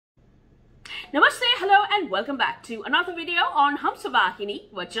Namaste, hello and welcome back to another video on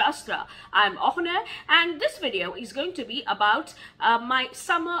Hamsavahini Vajraasthra. I'm Awhona and this video is going to be about my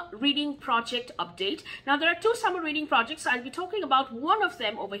summer reading project update. Now there are two summer reading projects. I'll be talking about one of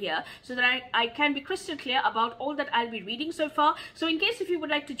them over here so that I can be crystal clear about all that I'll be reading so far. So in case if you would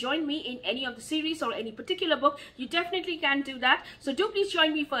like to join me in any of the series or any particular book, you definitely can do that. So do please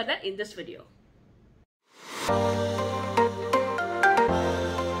join me further in this video.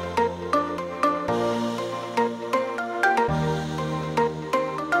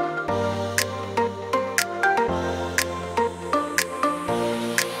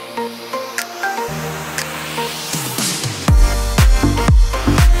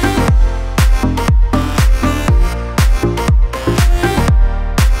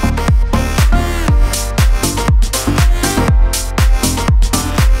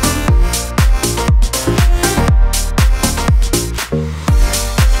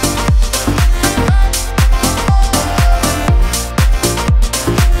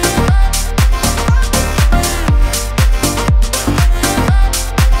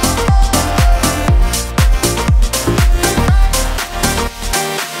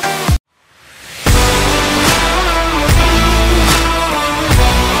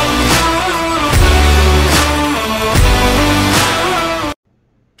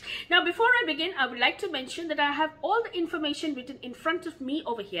 I would like to mention that I have all the information written in front of me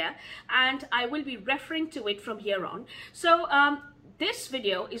over here and I will be referring to it from here on. So this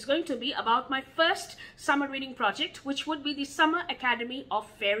video is going to be about my first summer reading project, which would be the Summer Academy of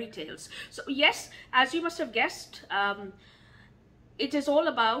Fairy Tales. So yes, as you must have guessed, it is all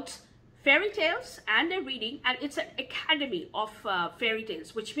about fairy tales and their reading, and it's an academy of fairy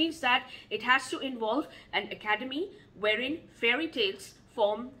tales, which means that it has to involve an academy wherein fairy tales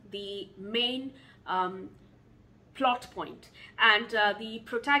form the main plot point, and the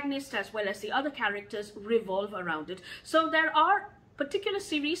protagonist as well as the other characters revolve around it. So there are particular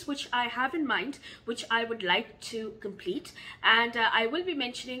series which I have in mind, which I would like to complete, and I will be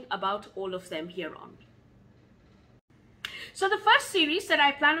mentioning about all of them here on. So the first series that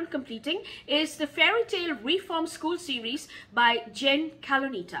I plan on completing is the Fairy Tale Reform School series by Jen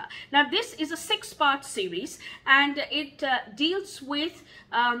Calonita. Now this is a 6-part series and it deals with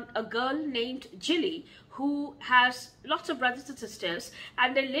a girl named Jilly who has lots of brothers and sisters,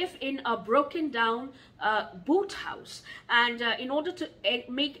 and they live in a broken down boot house, and in order to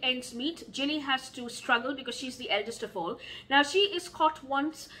make ends meet, Jilly has to struggle because she's the eldest of all. Now she is caught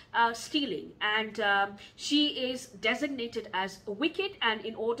once stealing, and she is designated as wicked, and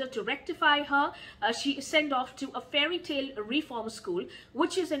in order to rectify her, she is sent off to a fairy tale reform school,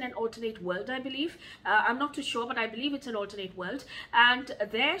 which is in an alternate world, I believe. I'm not too sure, but I believe it's an alternate world, and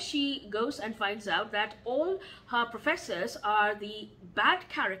there she goes and finds out that all her professors are the bad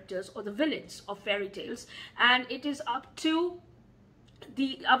characters or the villains of fairy tales, and it is up to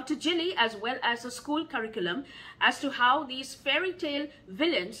Jilly as well as the school curriculum as to how these fairy tale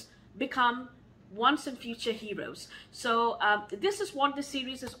villains become once and future heroes. So this is what this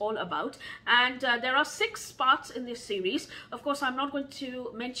series is all about, and there are 6 parts in this series. Of course, I'm not going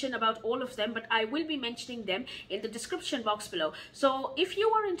to mention about all of them, but I will be mentioning them in the description box below. So if you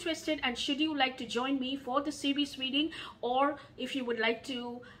are interested and should you like to join me for the series reading, or if you would like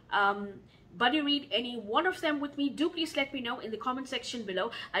to buddy read any one of them with me, do please let me know in the comment section below.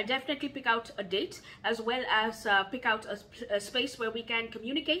 I'll definitely pick out a date as well as pick out a space where we can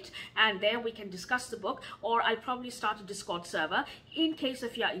communicate, and there we can discuss the book, or I'll probably start a Discord server in case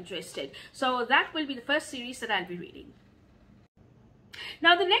if you are interested. So that will be the first series that I'll be reading.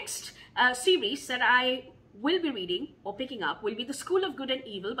 Now the next series that I will be reading or picking up will be The School of Good and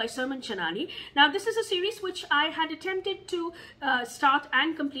Evil by Soman Chainani. Now this is a series which I had attempted to start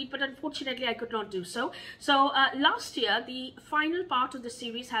and complete, but unfortunately I could not do so. So last year the final part of the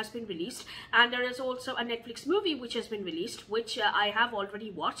series has been released, and there is also a Netflix movie which has been released, which I have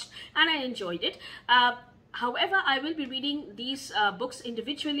already watched and I enjoyed it. However, I will be reading these books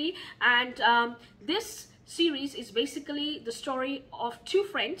individually, and this series is basically the story of 2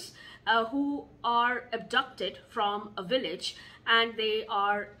 friends who are abducted from a village, and they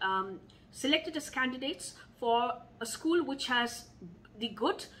are selected as candidates for a school which has the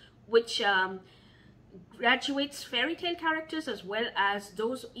good, which graduates fairy tale characters, as well as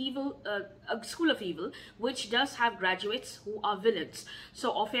those evil, a school of evil which does have graduates who are villains, so,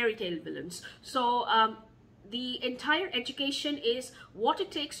 or fairy tale villains. So the entire education is what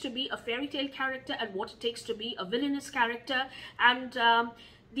it takes to be a fairy tale character and what it takes to be a villainous character, and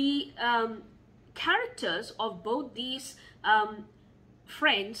the characters of both these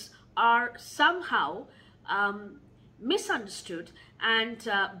friends are somehow misunderstood and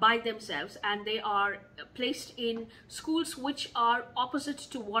by themselves, and they are placed in schools which are opposite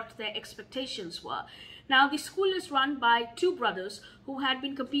to what their expectations were. Now, the school is run by two brothers who had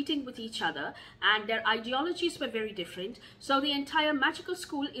been competing with each other, and their ideologies were very different. So the entire magical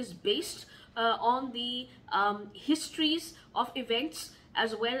school is based on the histories of events,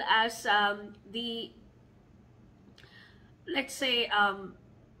 as well as the, let's say,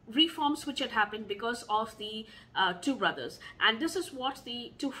 reforms which had happened because of the two brothers. And this is what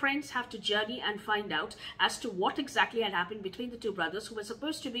the two friends have to journey and find out as to what exactly had happened between the two brothers, who were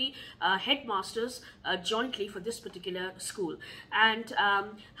supposed to be headmasters jointly for this particular school, and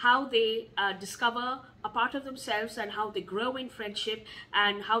how they discover a part of themselves, and how they grow in friendship,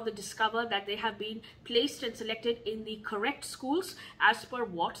 and how they discover that they have been placed and selected in the correct schools as per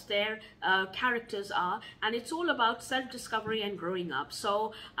what their characters are. And it's all about self-discovery and growing up.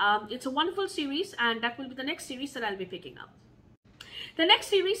 So it's a wonderful series, and that will be the next series that I'll be picking up. The next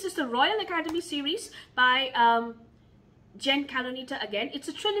series is the Royal Academy series by Jen Calonita again. It's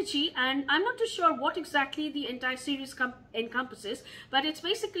a trilogy, and I'm not too sure what exactly the entire series encompasses, but it's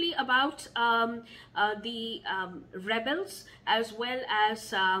basically about the rebels, as well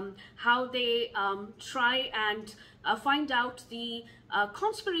as how they try and find out the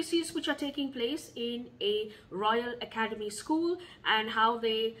conspiracies which are taking place in a Royal Academy school, and how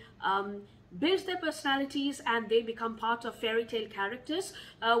they build their personalities and they become part of fairy tale characters,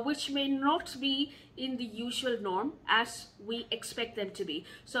 which may not be in the usual norm as we expect them to be.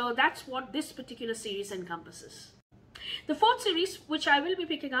 So that's what this particular series encompasses. The fourth series which I will be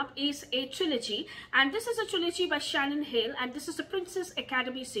picking up is a trilogy, and this is a trilogy by Shannon Hale, and this is the Princess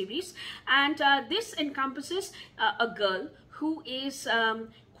Academy series. And this encompasses a girl who is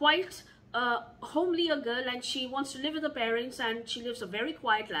quite homely a girl, and she wants to live with her parents, and she lives a very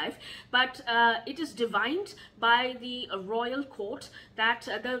quiet life, but it is divined by the royal court that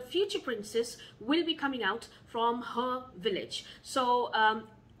the future princess will be coming out from her village. So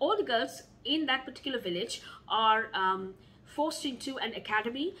all the girls in that particular village are forced into an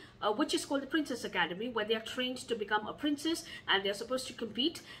academy, which is called the Princess Academy, where they are trained to become a princess, and they're supposed to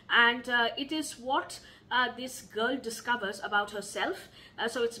compete. And it is what this girl discovers about herself.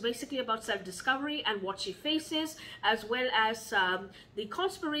 So it's basically about self-discovery and what she faces, as well as the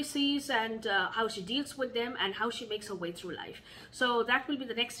conspiracies and how she deals with them, and how she makes her way through life. So that will be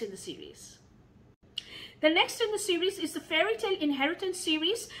the next in the series. The next in the series is the Fairy Tale Inheritance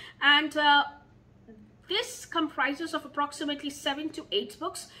series, and this comprises of approximately 7 to 8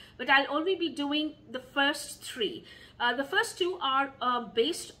 books, but I'll only be doing the first 3. The first 2 are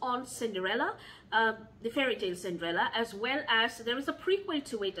based on Cinderella, the fairy tale Cinderella, as well as there is a prequel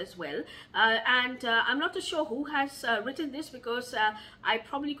to it as well. And I'm not too sure who has written this, because I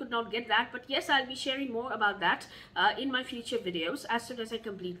probably could not get that. But yes, I'll be sharing more about that in my future videos as soon as I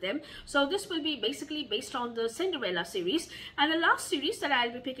complete them. So this will be basically based on the Cinderella series. And the last series that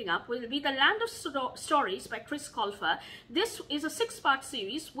I'll be picking up will be The Land of Stories by Chris Colfer. This is a 6-part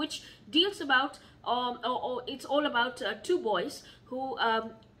series which deals about, it's all about 2 boys who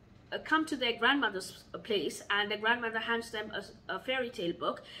come to their grandmother's place, and their grandmother hands them a fairy tale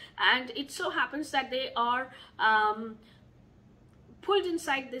book, and it so happens that they are pulled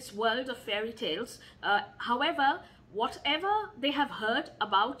inside this world of fairy tales. However, whatever they have heard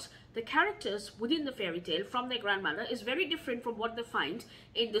about the characters within the fairy tale from their grandmother is very different from what they find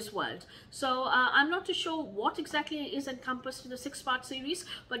in this world. So I'm not too sure what exactly is encompassed in the 6-part series,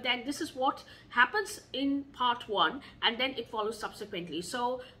 but then this is what happens in part 1, and then it follows subsequently.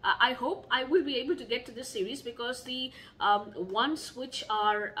 So I hope I will be able to get to this series, because the ones which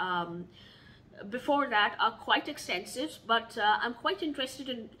are before that are quite extensive, but I'm quite interested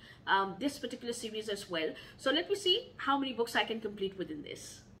in this particular series as well. So let me see how many books I can complete within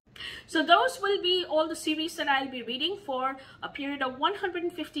this. So those will be all the series that I'll be reading for a period of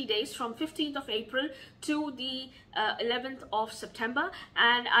 150 days, from 15th of April to the 11th of September,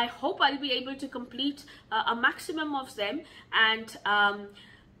 and I hope I'll be able to complete a maximum of them. And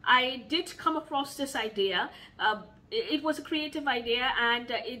I did come across this idea. It was a creative idea, and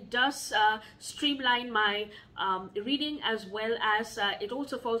it does streamline my reading, as well as it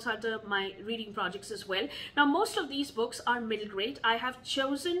also falls under my reading projects as well. Now, most of these books are middle grade. I have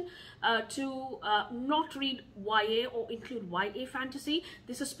chosen to not read YA or include YA fantasy.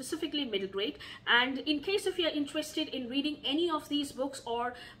 This is specifically middle grade, and in case if you're interested in reading any of these books,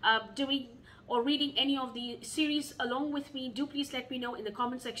 or reading any of the series along with me, do please let me know in the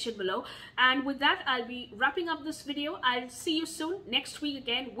comment section below. And with that, I'll be wrapping up this video. I'll see you soon next week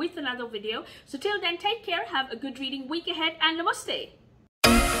again with another video. So till then, take care, have a good reading week ahead, and Namaste.